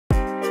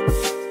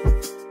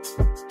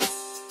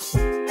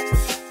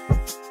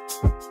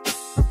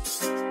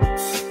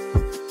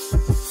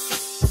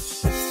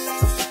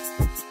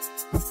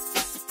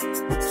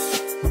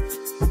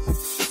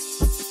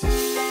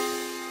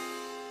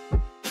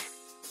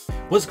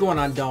What's going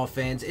on,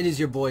 Dolphins? It is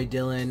your boy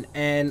Dillon,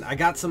 and I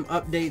got some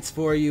updates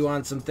for you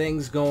on some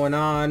things going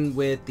on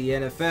with the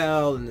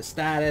NFL and the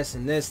status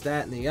and this,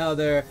 that, and the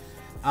other.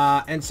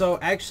 And so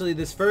actually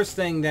this first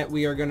thing that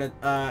we are going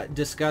to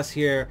discuss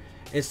here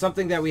is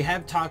something that we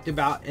have talked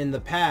about in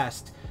the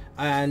past.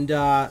 And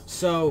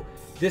so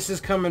this is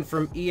coming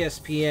from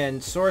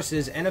ESPN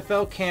sources.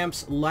 NFL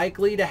camps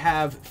likely to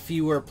have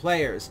fewer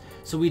players.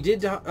 So we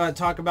did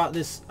talk about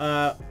this,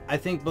 I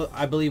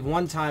believe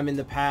one time in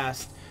the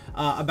past,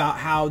 about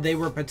how they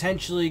were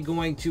potentially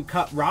going to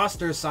cut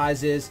roster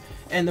sizes,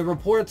 and the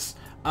reports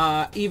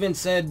even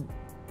said,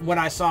 when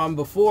I saw them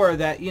before,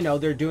 that, you know,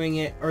 they're doing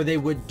it, or they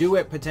would do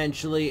it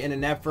potentially in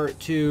an effort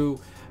to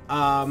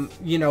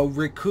you know,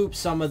 recoup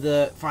some of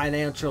the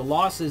financial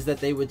losses that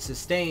they would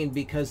sustain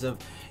because of,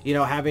 you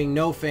know, having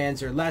no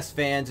fans or less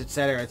fans,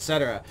 etc.,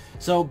 etc.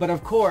 So, but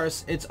of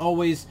course, it's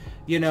always,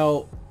 you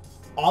know,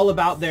 all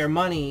about their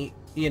money,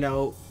 you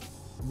know,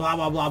 blah,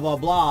 blah, blah, blah,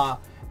 blah.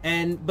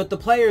 But the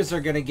players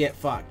are going to get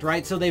fucked,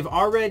 right? So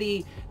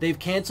they've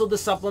canceled the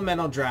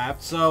supplemental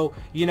draft. So,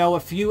 you know, a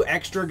few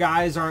extra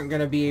guys aren't going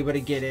to be able to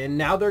get in.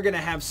 Now they're going to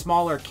have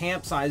smaller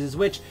camp sizes,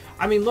 which,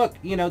 I mean, look,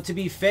 you know, to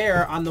be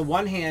fair, on the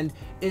one hand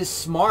is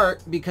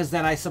smart, because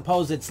then I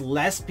suppose it's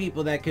less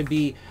people that could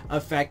be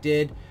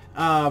affected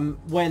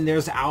when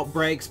there's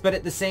outbreaks. But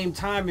at the same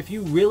time, if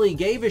you really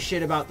gave a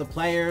shit about the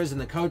players and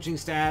the coaching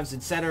staffs,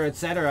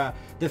 etc.,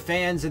 the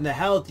fans and the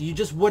health, you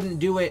just wouldn't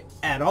do it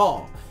at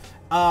all.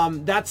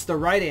 That's the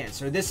right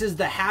answer. This is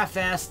the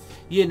half-assed,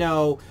 you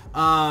know,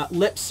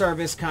 lip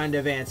service kind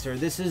of answer.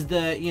 This is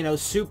the, you know,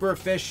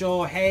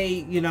 superficial, hey,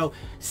 you know,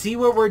 see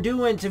what we're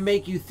doing to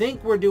make you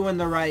think we're doing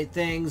the right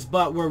things,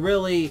 but we're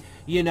really,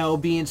 you know,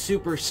 being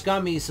super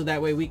scummy so that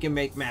way we can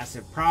make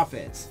massive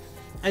profits.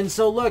 And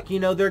so look, you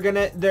know,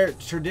 they're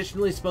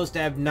traditionally supposed to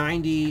have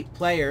 90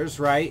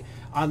 players, right,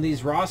 on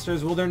these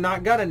rosters. Well, they're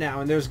not gonna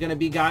now, and there's gonna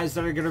be guys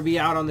that are gonna be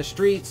out on the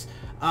streets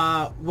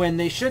when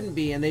they shouldn't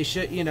be, and they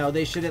should, you know,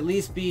 they should at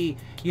least be,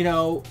 you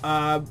know,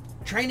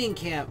 training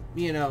camp,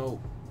 you know,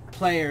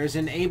 players,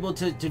 and able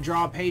to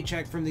draw a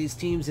paycheck from these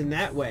teams in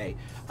that way.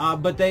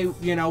 But they,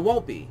 you know,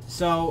 won't be.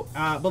 So,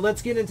 but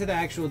let's get into the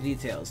actual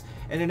details.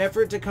 In an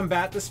effort to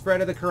combat the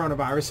spread of the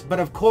coronavirus, but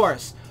of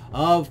course,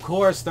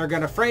 they're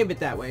going to frame it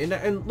that way.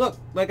 And look,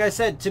 like I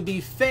said, to be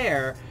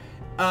fair,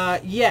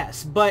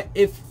 yes, but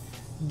if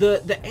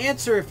the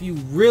answer, if you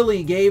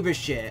really gave a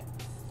shit,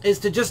 is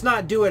to just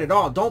not do it at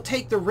all. Don't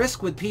take the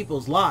risk with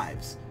people's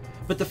lives.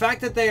 But the fact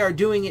that they are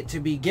doing it to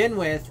begin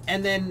with,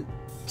 and then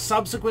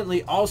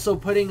subsequently also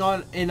putting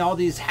on in all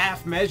these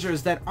half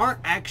measures that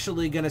aren't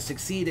actually going to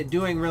succeed at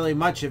doing really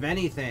much of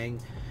anything,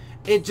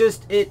 it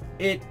just, it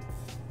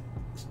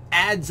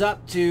adds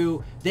up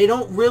to, they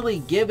don't really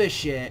give a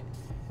shit.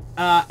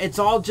 It's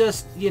all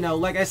just, you know,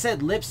 like I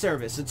said, lip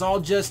service. It's all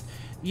just,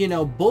 you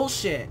know,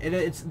 bullshit.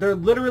 They're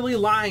literally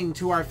lying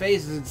to our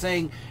faces and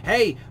saying,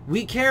 hey,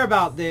 we care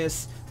about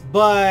this,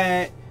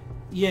 but,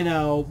 you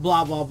know,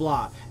 blah, blah,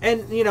 blah.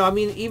 And, you know, I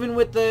mean, even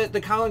with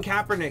the Colin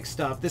Kaepernick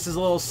stuff, this is a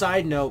little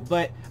side note,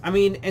 but, I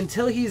mean,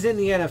 until he's in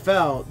the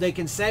NFL, they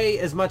can say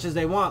as much as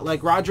they want.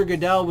 Like, Roger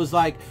Goodell was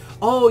like,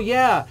 oh,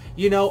 yeah,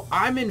 you know,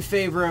 I'm in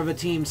favor of a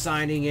team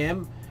signing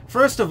him.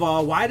 First of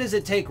all, why does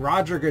it take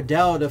Roger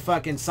Goodell to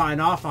fucking sign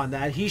off on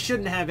that? He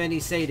shouldn't have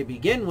any say to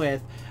begin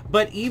with.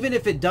 But even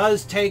if it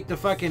does take the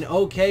fucking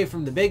okay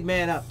from the big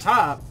man up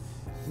top,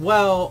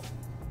 well,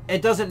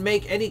 it doesn't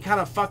make any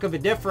kind of fuck of a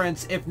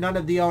difference if none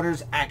of the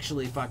owners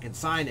actually fucking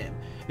sign him,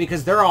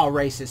 because they're all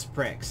racist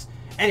pricks.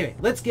 Anyway,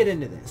 let's get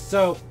into this.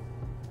 So,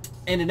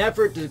 in an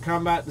effort to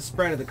combat the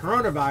spread of the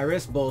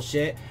coronavirus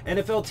bullshit,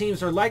 NFL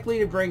teams are likely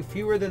to bring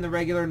fewer than the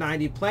regular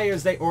 90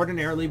 players they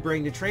ordinarily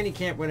bring to training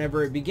camp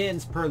whenever it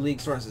begins, per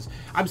league sources.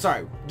 I'm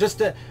sorry, just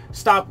to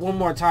stop one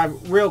more time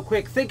real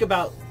quick, think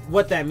about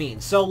what that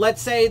means. So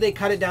let's say they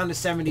cut it down to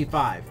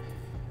 75.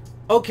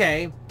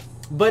 Okay,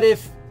 but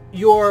if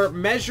your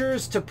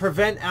measures to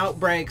prevent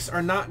outbreaks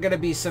are not going to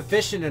be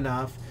sufficient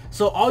enough,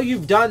 so all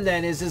you've done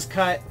then is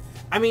cut.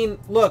 I mean,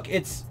 look,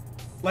 it's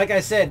like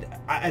I said,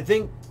 I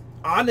think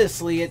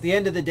honestly at the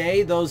end of the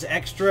day, those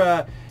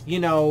extra,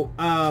 you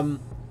know,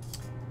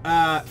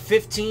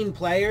 15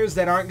 players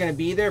that aren't going to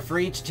be there for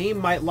each team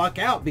might luck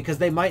out, because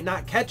they might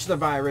not catch the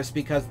virus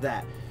because of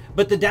that.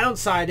 But the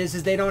downside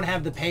is they don't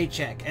have the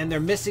paycheck, and they're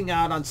missing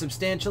out on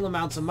substantial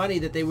amounts of money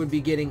that they would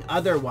be getting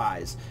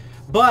otherwise.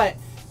 But,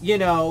 you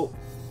know,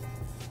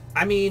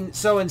 I mean,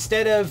 so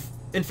instead of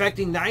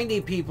infecting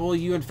 90 people,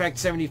 you infect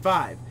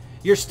 75.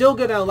 You're still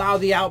going to allow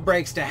the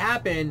outbreaks to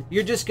happen.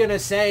 You're just going to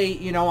say,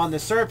 you know, on the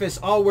surface,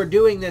 oh, we're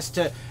doing this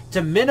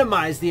to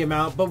minimize the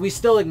amount, but we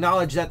still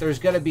acknowledge that there's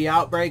going to be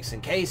outbreaks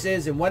and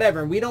cases and whatever,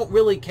 and we don't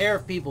really care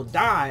if people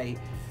die.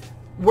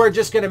 We're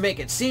just going to make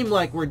it seem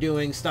like we're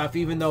doing stuff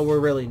even though we're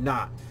really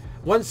not.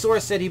 One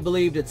source said he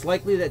believed it's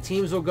likely that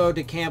teams will go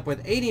to camp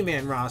with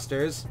 80-man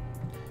rosters,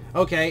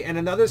 Okay, and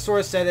another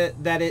source said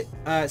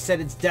said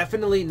it's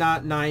definitely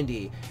not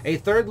 90. A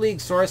third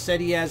league source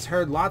said he has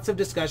heard lots of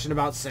discussion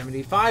about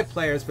 75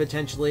 players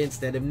potentially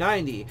instead of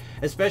 90,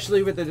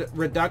 especially with the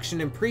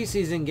reduction in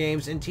preseason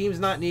games and teams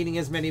not needing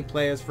as many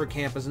players for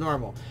camp as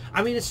normal.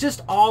 I mean, it's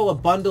just all a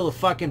bundle of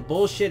fucking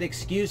bullshit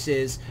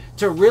excuses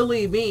to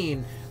really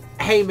mean,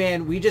 hey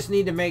man, we just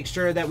need to make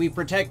sure that we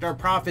protect our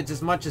profits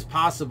as much as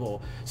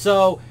possible.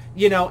 So,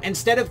 you know,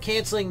 instead of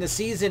canceling the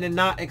season and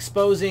not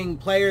exposing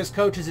players,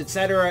 coaches,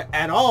 etc.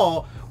 at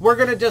all, we're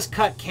going to just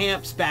cut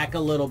camps back a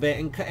little bit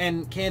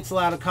and cancel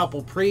out a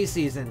couple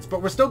preseasons.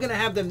 But we're still going to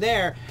have them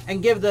there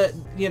and give the,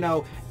 you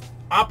know,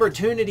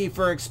 opportunity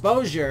for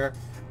exposure.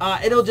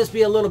 It'll just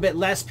be a little bit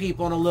less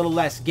people and a little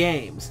less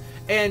games.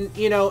 And,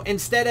 you know,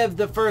 instead of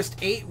the first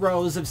 8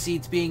 rows of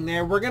seats being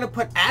there, we're going to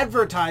put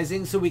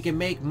advertising so we can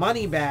make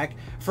money back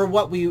for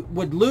what we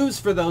would lose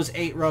for those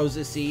 8 rows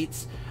of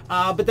seats.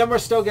 But then we're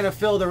still going to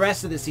fill the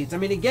rest of the seats. I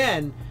mean,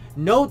 again,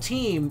 no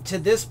team to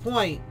this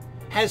point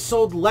has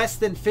sold less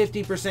than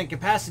 50%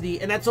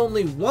 capacity. And that's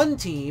only one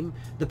team,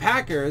 the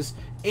Packers.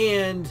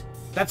 And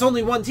that's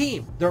only one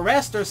team. The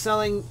rest are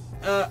selling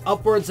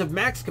upwards of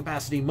max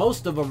capacity.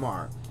 Most of them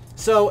are.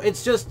 So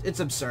it's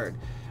absurd.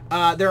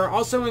 There are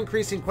also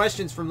increasing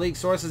questions from league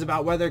sources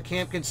about whether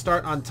camp can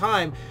start on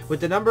time with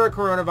the number of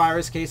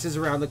coronavirus cases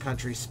around the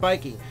country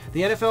spiking.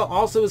 The NFL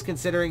also is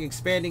considering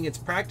expanding its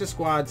practice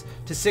squads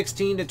to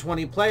 16 to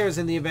 20 players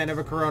in the event of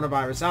a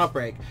coronavirus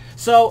outbreak.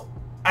 So,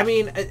 I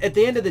mean, at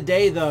the end of the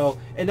day, though,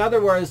 in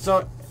other words,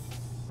 but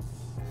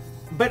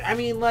I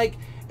mean, like,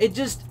 it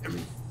just,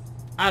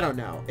 I don't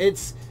know.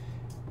 It's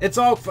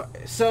all,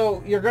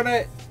 so you're going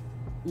to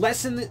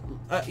lessen,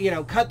 you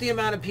know, cut the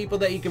amount of people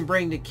that you can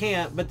bring to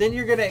camp, but then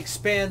you're going to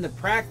expand the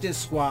practice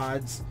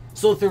squads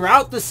so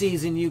throughout the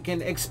season you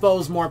can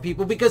expose more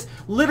people, because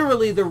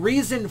literally the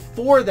reason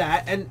for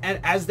that, and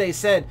as they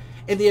said,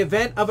 in the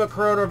event of a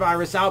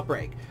coronavirus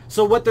outbreak.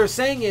 So what they're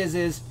saying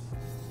is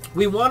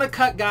we want to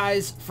cut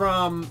guys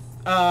from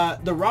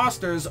the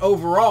rosters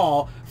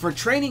overall for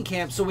training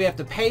camp, so we have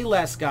to pay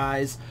less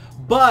guys,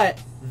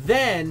 but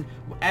then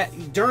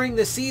during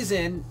the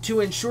season,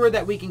 to ensure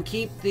that we can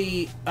keep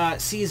the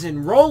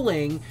season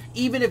rolling,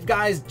 even if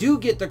guys do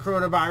get the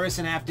coronavirus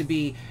and have to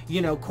be,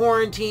 you know,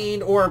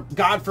 quarantined, or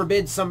God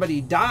forbid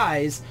somebody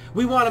dies,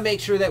 we want to make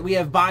sure that we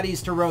have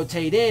bodies to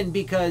rotate in,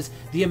 because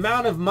the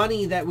amount of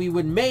money that we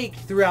would make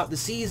throughout the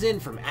season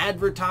from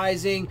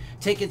advertising,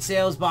 ticket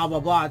sales, blah, blah,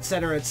 blah,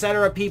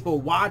 etc., people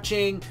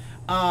watching,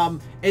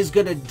 is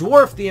going to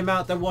dwarf the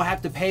amount that we'll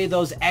have to pay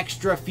those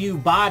extra few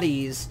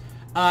bodies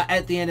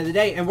at the end of the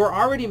day. And we're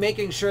already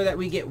making sure that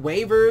we get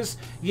waivers.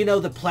 You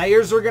know, the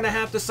players are going to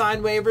have to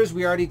sign waivers.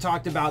 We already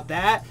talked about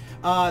that.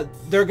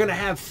 They're going to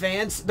have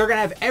fans. They're going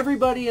to have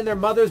everybody and their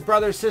mother's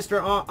brother, sister,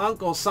 aunt,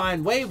 uncle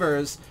sign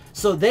waivers.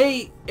 So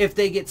they, if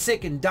they get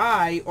sick and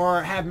die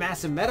or have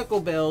massive medical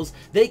bills,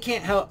 they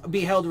can't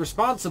be held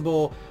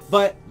responsible.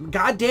 But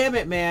God damn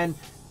it, man,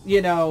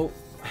 you know,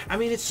 I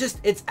mean,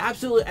 it's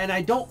absolutely, and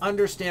I don't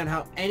understand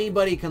how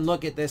anybody can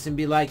look at this and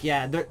be like,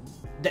 yeah, the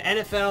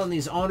NFL and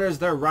these owners,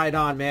 they're right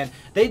on, man.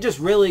 They just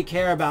really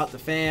care about the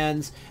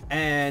fans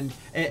and,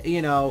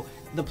 you know,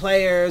 the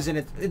players,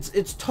 and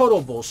it's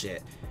total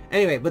bullshit.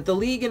 Anyway, but the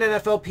league and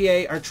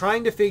NFLPA are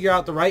trying to figure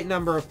out the right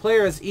number of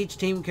players each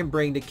team can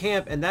bring to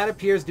camp, and that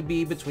appears to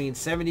be between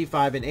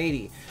 75 and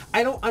 80.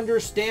 I don't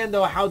understand,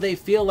 though, how they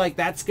feel like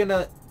that's going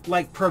to,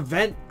 like,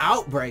 prevent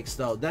outbreaks,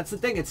 though. That's the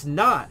thing. It's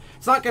not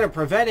going to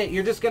prevent it.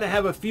 You're just going to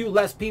have a few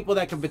less people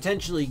that can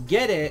potentially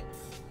get it.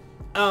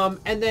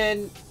 And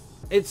then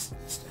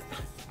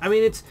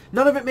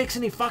none of it makes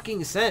any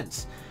fucking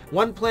sense.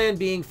 One plan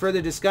being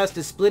further discussed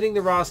is splitting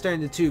the roster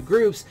into 2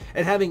 groups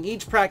and having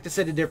each practice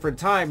at a different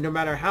time, no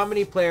matter how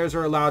many players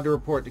are allowed to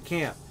report to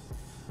camp.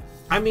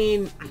 I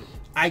mean,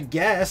 I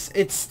guess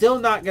it's still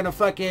not going to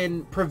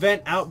fucking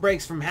prevent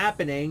outbreaks from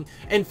happening.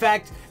 In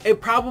fact,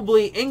 it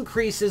probably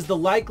increases the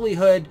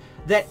likelihood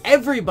that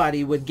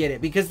everybody would get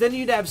it, because then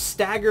you'd have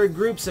staggered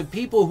groups of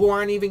people who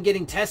aren't even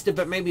getting tested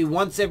but maybe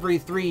once every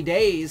 3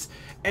 days,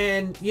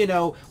 and, you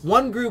know,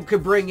 one group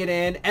could bring it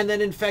in and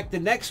then infect the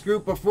next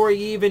group before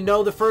you even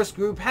know the first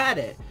group had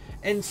it.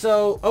 And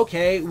so,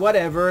 okay,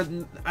 whatever.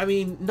 I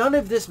mean, none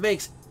of this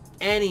makes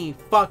any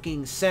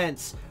fucking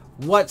sense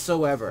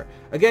whatsoever.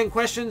 Again,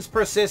 questions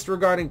persist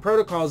regarding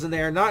protocols, and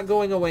they are not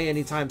going away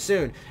anytime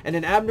soon. In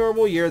an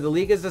abnormal year, the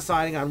league is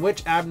deciding on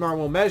which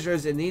abnormal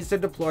measures it needs to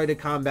deploy to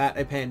combat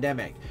a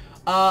pandemic.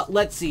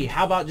 Let's see.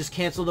 How about just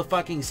cancel the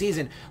fucking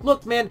season?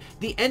 Look, man,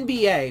 the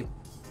NBA,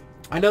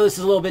 I know this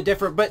is a little bit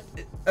different, but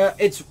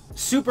it's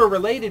super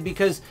related,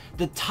 because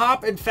the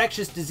top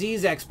infectious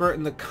disease expert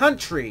in the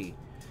country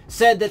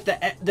said that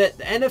the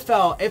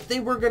NFL, if they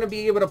were going to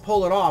be able to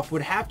pull it off,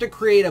 would have to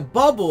create a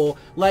bubble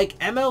like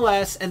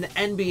MLS and the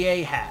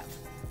NBA have.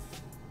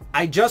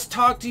 I just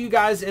talked to you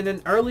guys in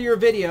an earlier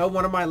video,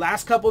 one of my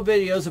last couple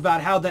videos,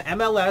 about how the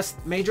MLS,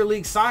 Major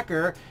League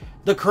Soccer,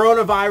 the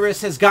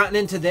coronavirus has gotten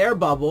into their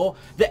bubble.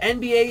 The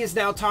NBA is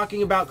now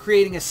talking about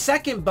creating a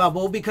second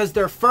bubble because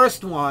their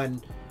first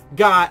one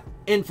got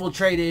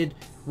infiltrated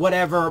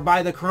whatever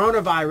by the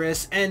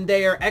coronavirus, and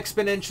they are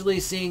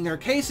exponentially seeing their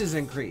cases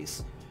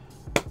increase.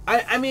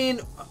 I mean,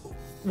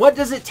 what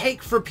does it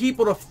take for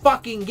people to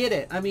fucking get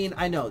it? I mean,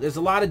 I know there's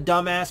a lot of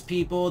dumbass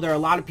people. There are a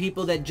lot of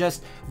people that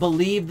just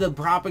believe the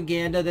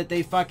propaganda that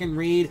they fucking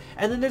read.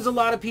 And then there's a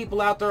lot of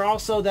people out there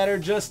also that are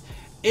just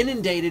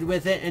inundated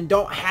with it and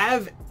don't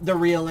have the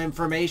real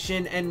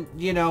information, and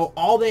you know,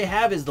 all they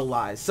have is the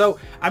lies. So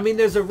I mean,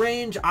 there's a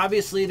range,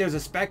 obviously there's a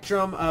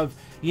spectrum of,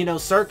 you know,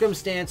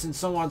 circumstance and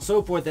so on and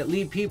so forth that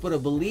lead people to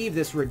believe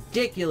this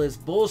ridiculous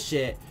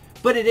bullshit,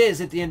 but it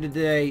is at the end of the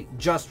day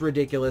just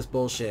ridiculous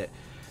bullshit.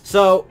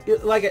 So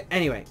like,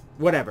 anyway,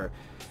 whatever.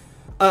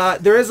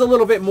 There is a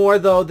little bit more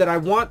though that I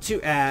want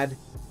to add,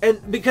 and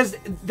because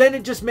then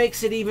it just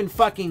makes it even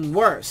fucking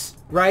worse,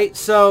 right?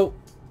 So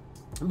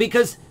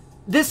because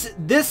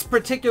this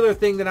particular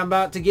thing that I'm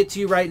about to get to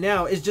you right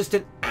now is just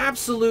an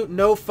absolute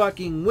no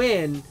fucking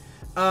win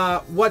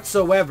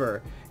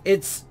whatsoever.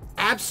 It's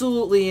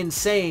absolutely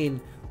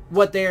insane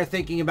what they are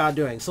thinking about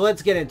doing. So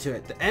let's get into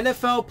it. The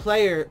NFL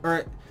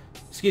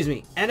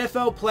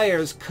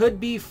players could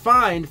be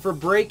fined for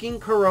breaking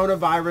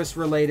coronavirus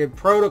related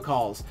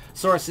protocols,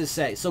 sources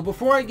say. So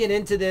before I get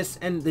into this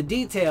and the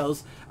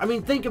details, I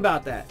mean, think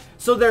about that.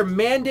 So they're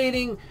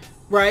mandating,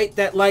 right,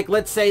 that, like,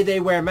 let's say they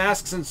wear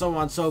masks and so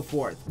on and so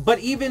forth. But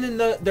even in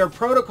their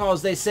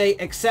protocols, they say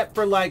except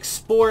for like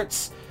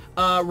sports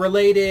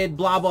related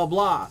blah, blah,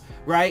 blah,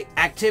 right,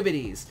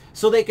 activities.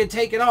 So they could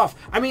take it off.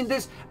 I mean,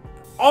 there's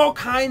all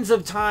kinds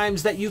of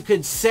times that you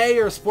could say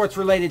are sports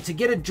related. To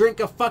get a drink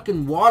of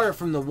fucking water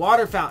from the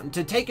water fountain,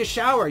 to take a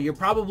shower, you're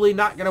probably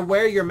not going to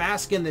wear your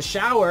mask in the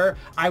shower,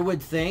 I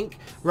would think,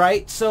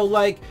 right? So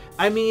like,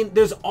 I mean,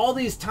 there's all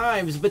these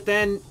times, but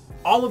then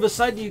all of a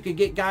sudden you could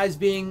get guys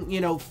being,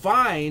 you know,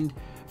 fined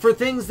for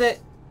things that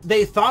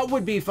they thought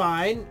would be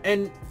fine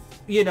and,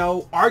 you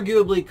know,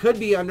 arguably could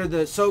be under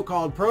the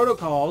so-called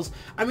protocols.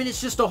 I mean,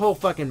 it's just a whole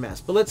fucking mess.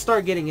 But let's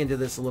start getting into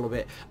this a little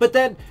bit. But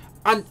then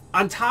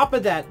on top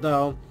of that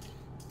though,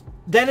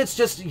 then it's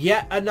just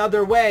yet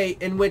another way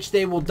in which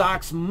they will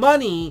dox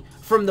money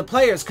from the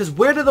players. Because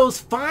where do those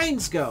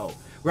fines go,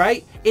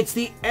 right? It's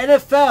the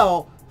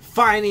NFL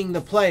fining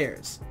the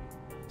players.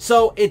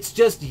 So it's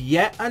just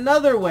yet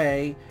another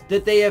way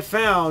that they have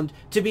found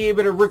to be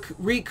able to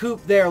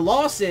recoup their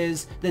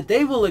losses that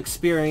they will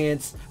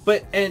experience,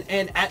 but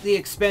and at the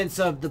expense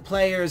of the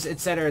players,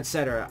 etc.,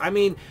 etc. I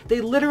mean,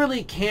 they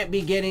literally can't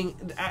be getting,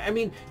 I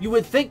mean, you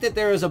would think that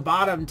there is a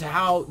bottom to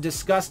how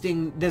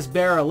disgusting this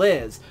barrel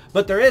is,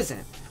 but there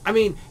isn't. I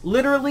mean,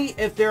 literally,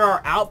 if there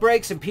are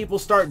outbreaks and people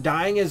start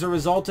dying as a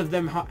result of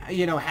them,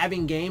 you know,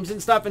 having games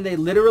and stuff, and they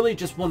literally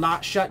just will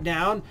not shut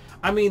down,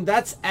 I mean,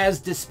 that's as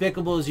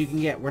despicable as you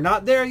can get. We're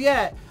not there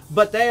yet,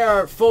 but they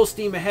are full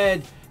steam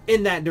ahead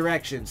in that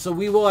direction. So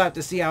we will have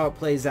to see how it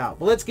plays out.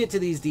 But let's get to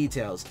these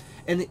details.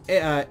 And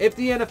if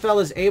the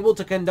NFL is able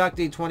to conduct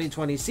a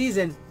 2020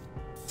 season,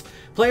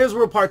 players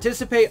will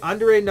participate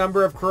under a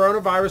number of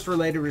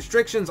coronavirus-related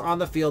restrictions on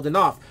the field and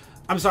off.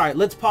 I'm sorry,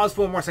 let's pause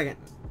for one more second.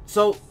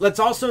 So let's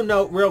also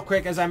note real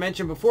quick, as I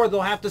mentioned before,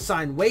 they'll have to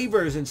sign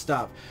waivers and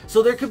stuff.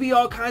 So there could be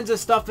all kinds of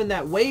stuff in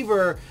that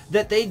waiver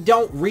that they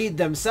don't read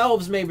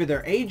themselves. Maybe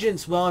their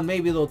agents will, and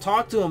maybe they'll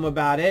talk to them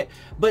about it.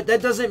 But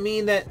that doesn't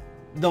mean that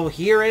they'll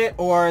hear it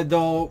or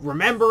they'll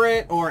remember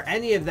it or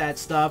any of that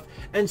stuff.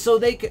 And so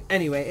they could,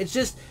 anyway, it's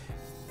just,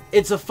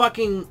 it's a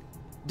fucking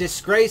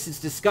disgrace. It's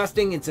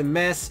disgusting. It's a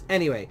mess.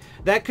 Anyway,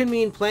 that could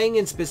mean playing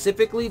in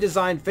specifically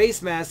designed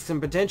face masks and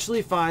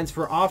potentially fines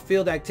for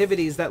off-field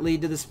activities that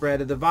lead to the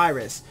spread of the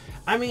virus.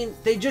 I mean,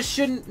 they just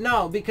shouldn't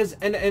know, because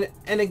and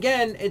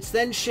again, it's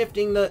then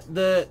shifting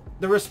the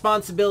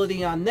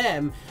responsibility on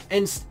them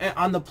and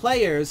on the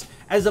players,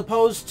 as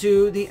opposed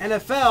to the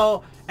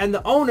NFL and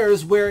the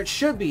owners, where it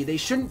should be. They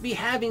shouldn't be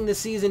having the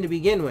season to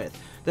begin with.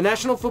 The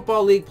National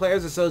Football League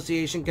Players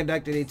Association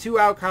conducted a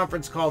 2-hour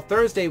conference call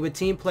Thursday with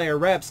team player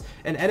reps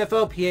and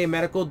NFLPA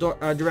Medical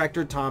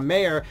Director Tom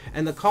Mayer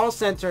and the call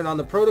center on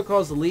the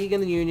protocols the league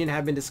and the union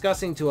have been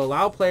discussing to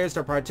allow players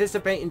to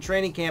participate in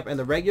training camp and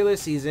the regular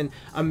season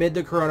amid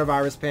the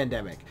coronavirus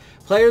pandemic.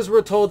 Players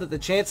were told that the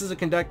chances of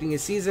conducting a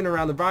season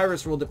around the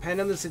virus will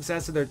depend on the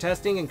success of their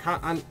testing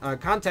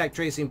and contact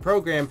tracing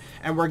program,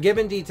 and were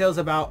given details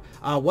about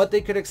what they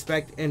could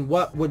expect and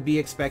what would be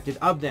expected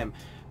of them.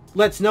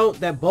 Let's note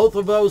that both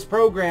of those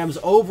programs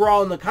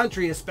overall in the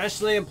country,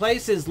 especially in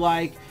places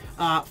like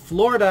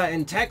Florida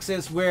and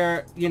Texas,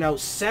 where, you know,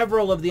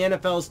 several of the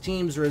NFL's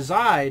teams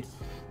reside,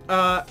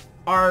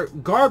 are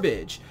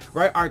garbage,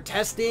 right? Our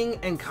testing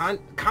and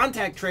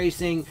contact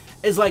tracing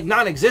is like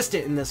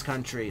non-existent in this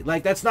country.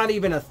 Like, that's not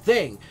even a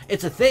thing.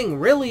 It's a thing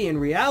really in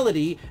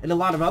reality, and a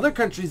lot of other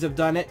countries have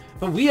done it,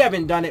 but we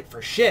haven't done it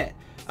for shit,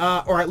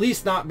 or at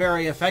least not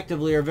very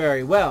effectively or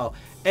very well.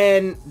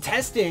 And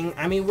testing,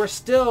 I mean, we're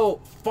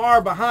still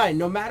far behind,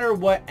 no matter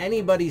what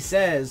anybody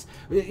says,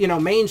 you know,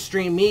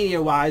 mainstream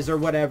media wise or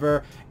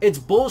whatever. It's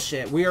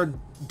bullshit. We are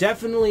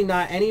definitely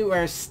not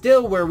anywhere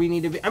still where we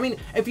need to be. I mean,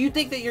 if you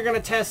think that you're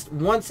going to test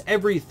once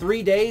every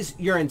 3 days,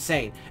 you're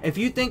insane. If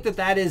you think that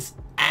that is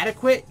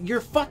adequate,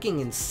 you're fucking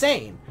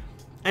insane.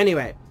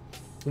 Anyway,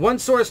 One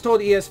source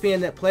told ESPN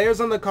that players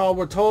on the call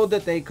were told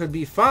that they could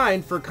be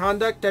fined for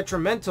conduct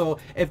detrimental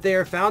if they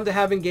are found to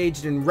have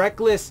engaged in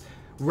reckless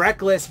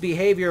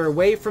behavior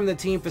away from the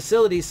team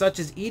facilities, such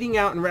as eating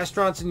out in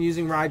restaurants and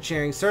using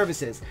ride-sharing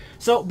services.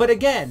 So, but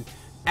again,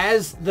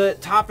 as the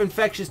top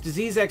infectious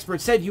disease expert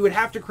said, you would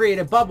have to create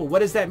a bubble. What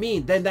does that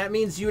mean? Then that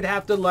means you would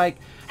have to like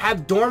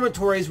have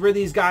dormitories where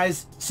these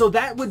guys, so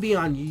that would be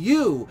on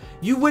you.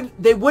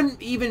 They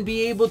wouldn't even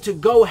be able to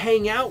go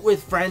hang out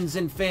with friends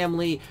and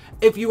family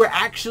if you were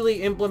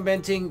actually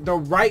implementing the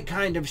right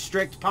kind of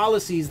strict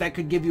policies that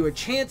could give you a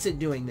chance at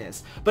doing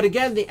this. But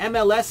again, the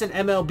MLS and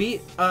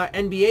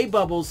NBA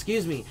bubbles,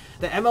 the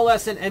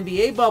MLS and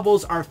NBA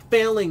bubbles are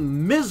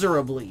failing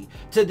miserably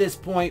to this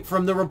point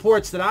from the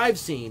reports that I've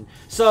seen.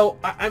 So,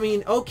 I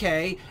mean,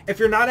 okay, if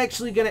you're not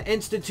actually going to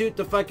institute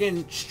the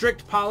fucking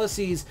strict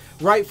policies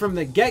right from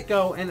the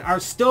get-go and are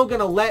still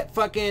going to let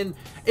fucking,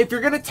 if you're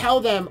going to tell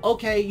them,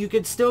 okay, you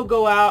could still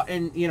go out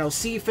and, you know,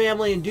 see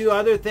family and do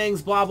other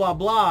things, blah, blah,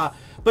 blah.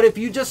 But if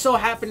you just so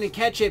happen to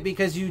catch it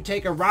because you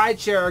take a ride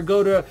share or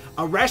go to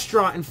a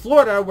restaurant in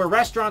Florida where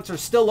restaurants are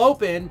still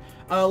open,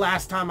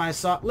 last time I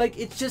saw, like,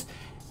 it's just,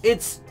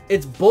 it's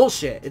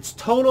bullshit. It's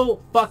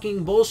total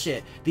fucking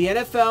bullshit. The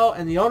NFL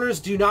and the owners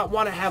do not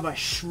want to have a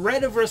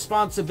shred of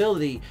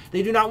responsibility.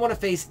 They do not want to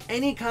face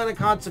any kind of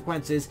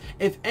consequences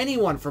if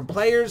anyone, from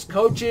players,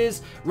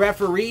 coaches,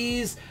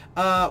 referees,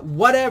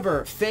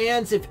 whatever,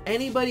 fans, if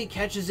anybody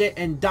catches it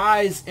and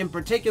dies in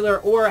particular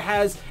or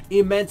has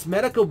immense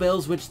medical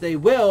bills, which they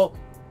will,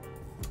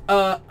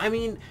 I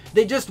mean,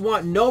 they just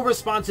want no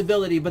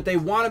responsibility, but they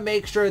want to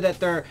make sure that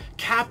their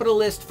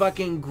capitalist,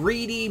 fucking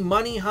greedy,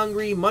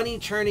 money-hungry,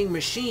 money-churning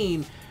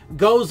machine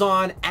goes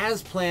on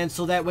as planned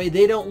so that way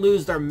they don't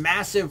lose their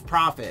massive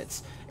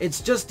profits.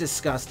 It's just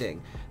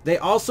disgusting. They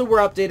also were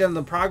updated on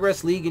the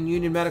progress league and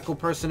union medical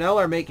personnel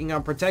are making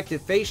on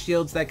protective face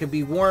shields that could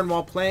be worn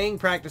while playing,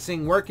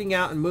 practicing, working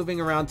out, and moving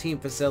around team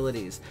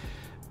facilities.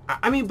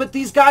 I mean, but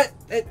these guys,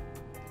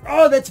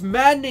 oh, that's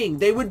maddening.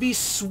 They would be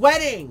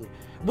sweating.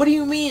 What do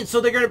you mean?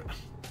 So they're gonna,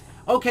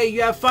 okay,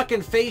 you have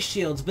fucking face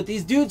shields, but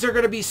these dudes are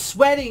gonna be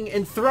sweating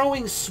and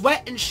throwing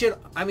sweat and shit.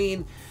 I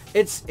mean,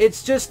 it's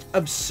just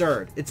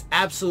absurd. It's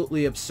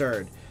absolutely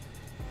absurd.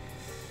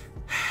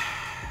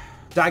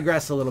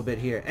 Digress a little bit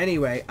here.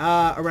 Anyway,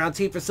 around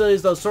team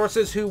facilities, those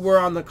sources who were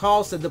on the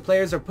call said the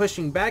players are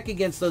pushing back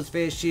against those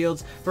face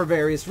shields for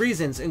various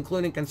reasons,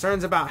 including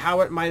concerns about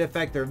how it might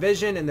affect their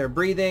vision and their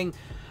breathing.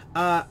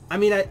 I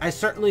mean, I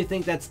certainly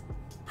think that's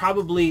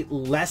probably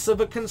less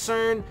of a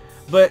concern,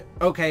 but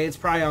okay, it's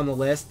probably on the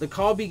list. The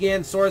call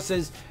began,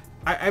 sources,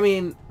 I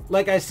mean,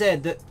 like I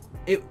said,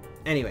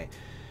 anyway,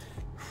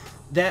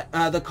 that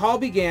the call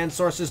began,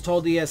 sources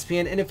told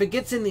ESPN, and if it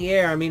gets in the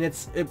air, I mean,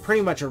 it's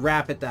pretty much a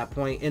wrap at that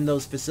point in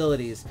those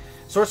facilities.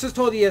 Sources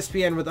told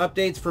ESPN with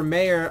updates from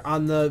Mayer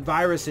on the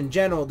virus in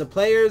general. The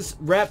players'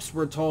 reps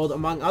were told,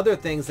 among other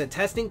things, that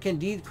testing can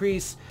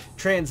decrease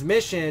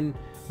transmission,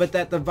 but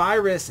that the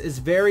virus is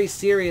very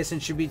serious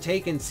and should be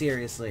taken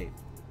seriously.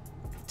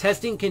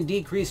 Testing can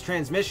decrease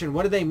transmission.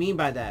 What do they mean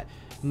by that?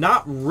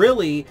 Not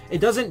really. It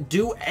doesn't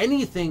do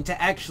anything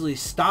to actually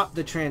stop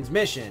the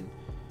transmission.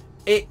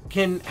 It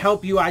can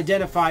help you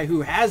identify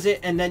who has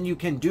it, and then you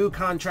can do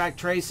contact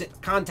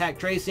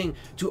tracing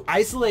to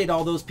isolate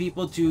all those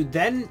people to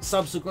then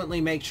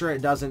subsequently make sure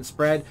it doesn't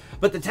spread.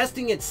 But the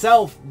testing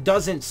itself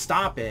doesn't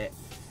stop it,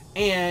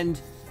 and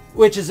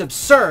which is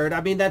absurd.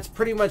 I mean, that's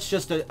pretty much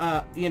just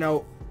a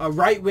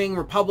right-wing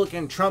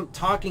Republican Trump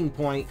talking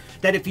point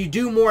that if you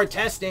do more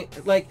testing,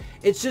 like,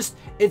 it's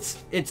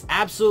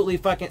absolutely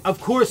fucking, of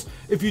course,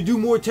 if you do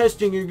more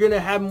testing, you're gonna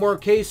have more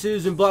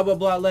cases and blah, blah,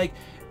 blah. Like,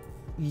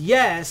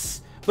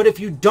 yes, but if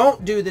you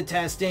don't do the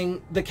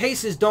testing, the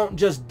cases don't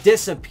just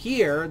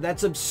disappear.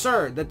 That's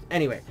absurd.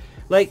 Anyway,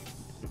 like,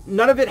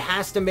 none of it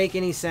has to make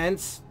any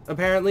sense,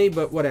 apparently,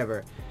 but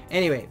whatever.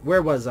 Anyway,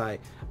 where was I?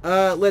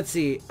 Let's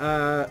see.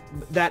 That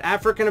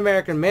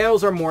African-American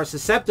males are more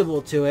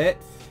susceptible to it,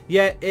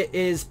 yet it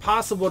is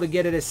possible to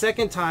get it a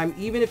second time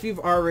even if you've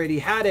already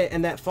had it,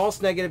 and that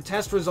false negative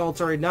test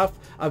results are enough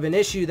of an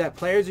issue that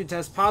players who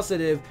test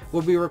positive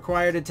will be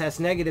required to test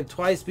negative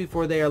twice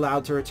before they are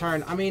allowed to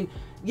return. I mean,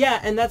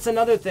 yeah, and that's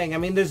another thing. I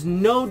mean, there's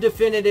no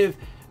definitive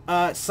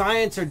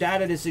science or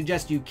data to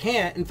suggest you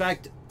can't. In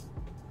fact,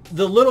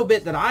 the little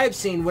bit that I've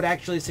seen would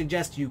actually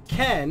suggest you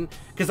can,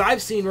 because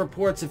I've seen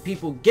reports of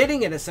people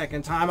getting it a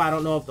second time. I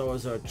don't know if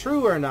those are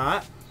true or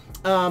not,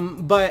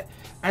 but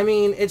I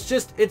mean, it's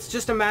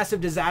just a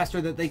massive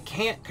disaster that they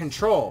can't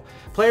control.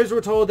 Players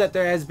were told that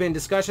there has been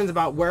discussions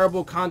about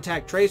wearable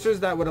contact tracers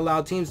that would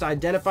allow teams to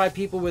identify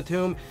people with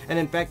whom an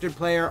infected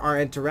player are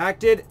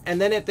interacted,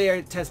 and then if they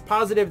are test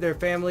positive, their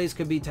families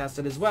could be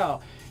tested as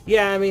well.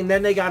 Yeah, I mean,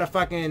 then they gotta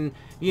fucking,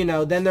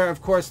 then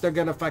they're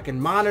gonna fucking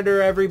monitor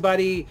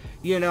everybody,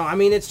 I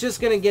mean, it's just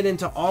gonna get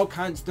into all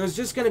kinds. There's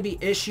just gonna be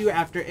issue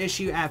after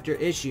issue after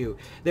issue.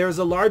 There's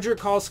a larger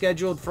call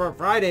scheduled for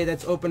Friday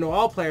that's open to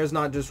all players,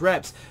 not just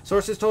reps.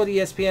 Sources told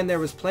ESPN there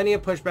was plenty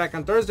of pushback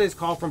on Thursday's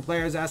call from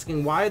players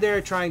asking why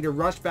they're trying to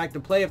rush back to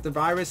play if the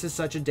virus is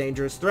such a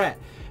dangerous threat.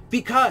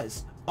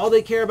 Because, All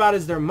they care about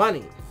is their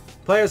money.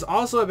 Players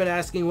also have been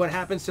asking what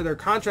happens to their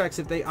contracts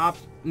if they opt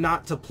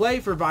not to play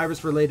for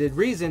virus-related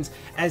reasons,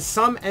 as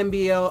some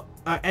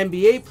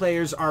NBA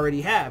players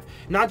already have.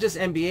 Not just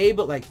NBA,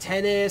 but like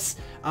tennis,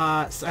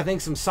 I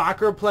think some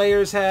soccer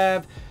players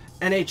have,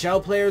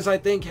 NHL players I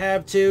think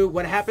have too.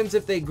 What happens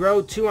if they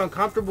grow too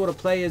uncomfortable to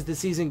play as the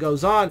season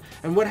goes on?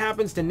 And what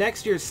happens to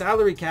next year's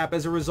salary cap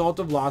as a result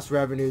of lost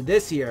revenue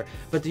this year?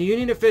 But the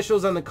union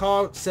officials on the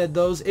call said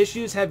those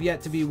issues have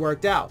yet to be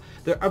worked out.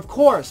 Of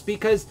course,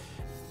 because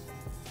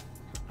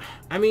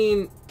I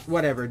mean,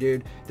 whatever,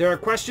 dude. There are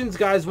questions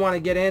guys want to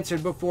get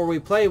answered before we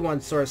play,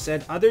 one source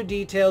said. Other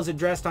details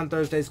addressed on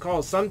Thursday's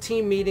call. Some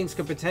team meetings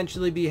could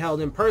potentially be held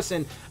in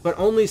person, but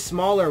only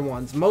smaller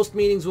ones. Most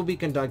meetings will be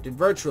conducted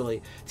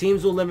virtually.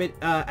 Teams will limit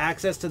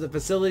access to the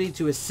facility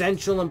to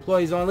essential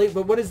employees only.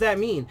 But what does that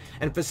mean?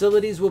 And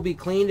facilities will be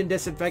cleaned and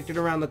disinfected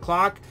around the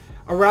clock.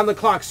 Around the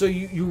clock. So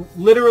you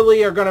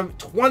literally are going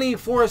to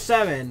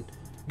 24/7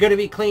 going to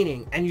be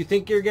cleaning, and you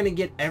think you're going to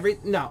get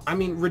no, I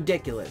mean,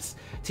 ridiculous.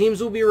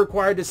 Teams will be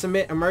required to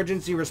submit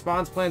emergency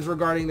response plans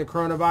regarding the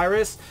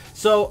coronavirus.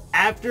 So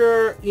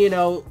after, you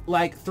know,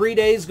 like 3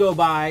 days go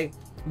by,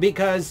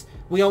 because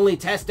we only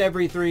test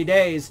every 3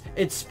 days,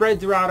 it's spread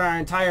throughout our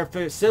entire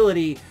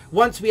facility.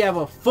 Once we have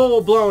a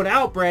full-blown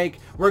outbreak,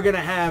 we're going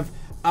to have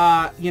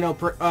you know,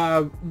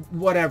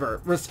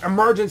 whatever,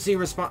 emergency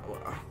response.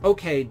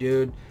 Okay,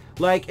 dude.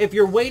 Like, if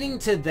you're waiting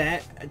to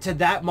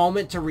that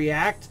moment to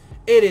react,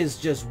 it is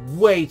just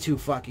way too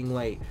fucking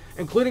late,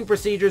 including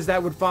procedures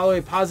that would follow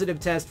a positive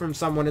test from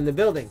someone in the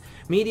building.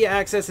 Media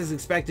access is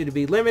expected to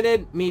be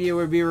limited. Media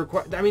would be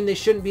required. I mean, they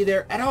shouldn't be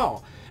there at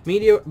all.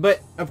 Media,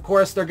 but of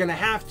course they're going to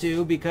have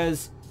to,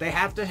 because they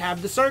have to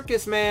have the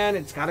circus, man.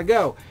 It's got to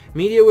go.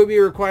 Media would be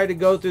required to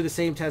go through the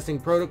same testing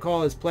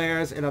protocol as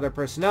players and other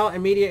personnel,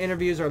 and media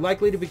interviews are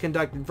likely to be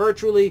conducted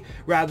virtually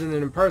rather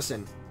than in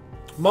person.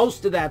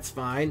 Most of that's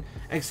fine,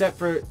 except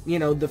for, you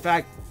know, the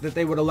fact that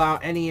they would allow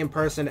any in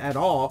person at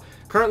all.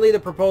 Currently,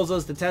 the proposal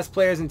is to test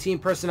players and team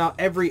personnel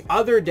every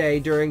other day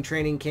during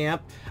training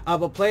camp.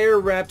 But player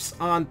reps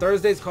on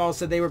Thursday's call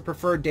said they would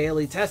prefer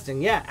daily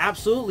testing. Yeah,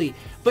 absolutely.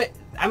 But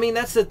I mean,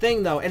 that's the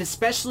thing though, and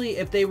especially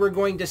if they were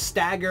going to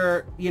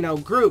stagger, you know,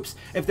 groups.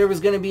 If there was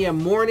going to be a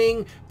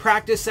morning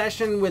practice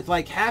session with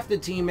like half the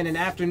team and an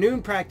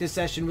afternoon practice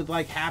session with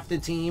like half the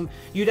team,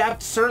 you'd have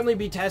to certainly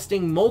be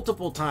testing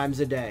multiple times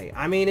a day.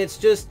 I mean, it's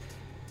just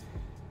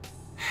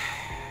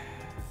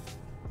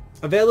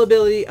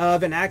availability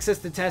of and access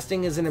to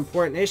testing is an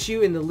important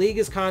issue, and the league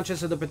is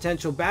conscious of the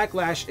potential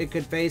backlash it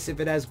could face if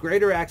it has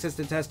greater access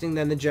to testing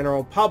than the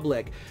general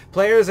public.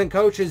 Players and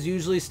coaches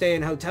usually stay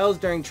in hotels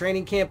during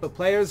training camp, but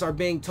players are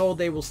being told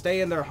they will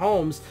stay in their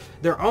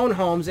own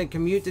homes, and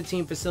commute to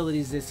team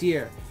facilities this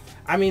year.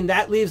 I mean,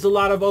 that leaves a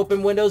lot of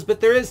open windows,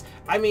 but there is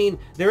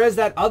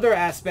that other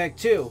aspect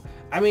too.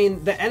 I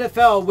mean, the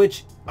NFL,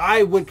 which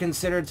I would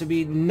consider to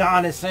be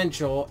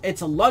non-essential,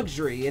 it's a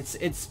luxury.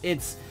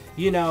 It's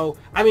you know,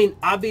 I mean,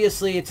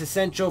 obviously it's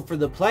essential for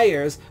the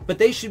players, but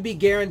they should be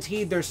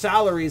guaranteed their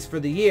salaries for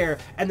the year,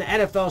 and the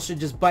NFL should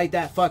just bite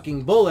that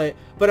fucking bullet.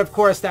 But of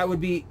course, that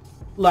would be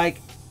like,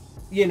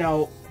 you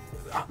know,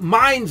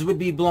 minds would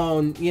be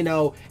blown, you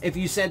know, if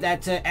you said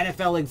that to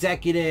NFL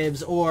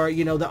executives or,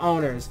 you know, the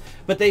owners.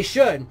 But they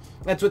should.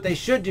 That's what they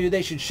should do.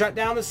 They should shut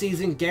down the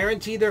season,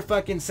 guarantee their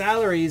fucking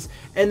salaries,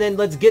 and then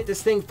let's get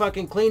this thing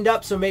fucking cleaned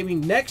up so maybe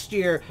next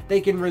year they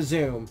can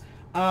resume.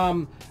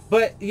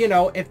 But, you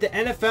know, if the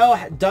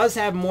NFL does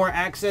have more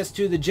access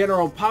to the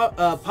general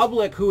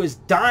public who is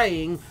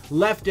dying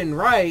left and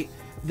right,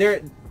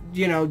 there,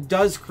 you know,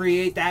 does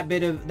create that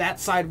bit of that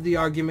side of the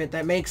argument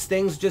that makes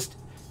things just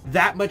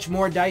that much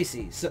more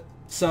dicey.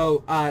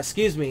 So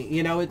excuse me,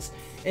 you know, it's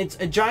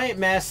a giant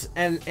mess,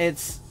 and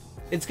it's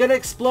going to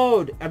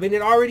explode. I mean,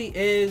 it already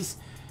is.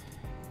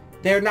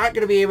 They're not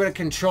going to be able to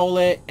control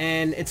it,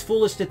 and it's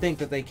foolish to think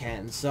that they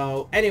can.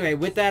 So anyway,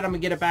 with that, I'm going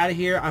to get up out of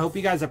here. I hope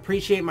you guys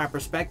appreciate my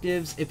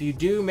perspectives. If you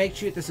do, make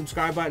sure you hit the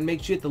subscribe button,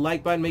 make sure you hit the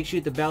like button, make sure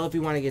you hit the bell if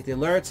you want to get the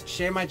alerts.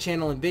 Share my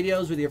channel and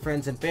videos with your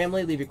friends and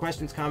family. Leave your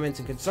questions, comments,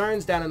 and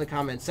concerns down in the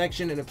comment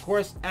section. And of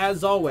course,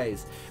 as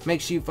always, make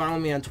sure you follow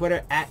me on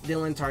Twitter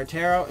 @Dillon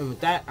Tartaro. And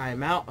with that, I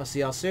am out. I'll see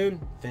y'all soon.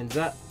 Fins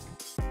up.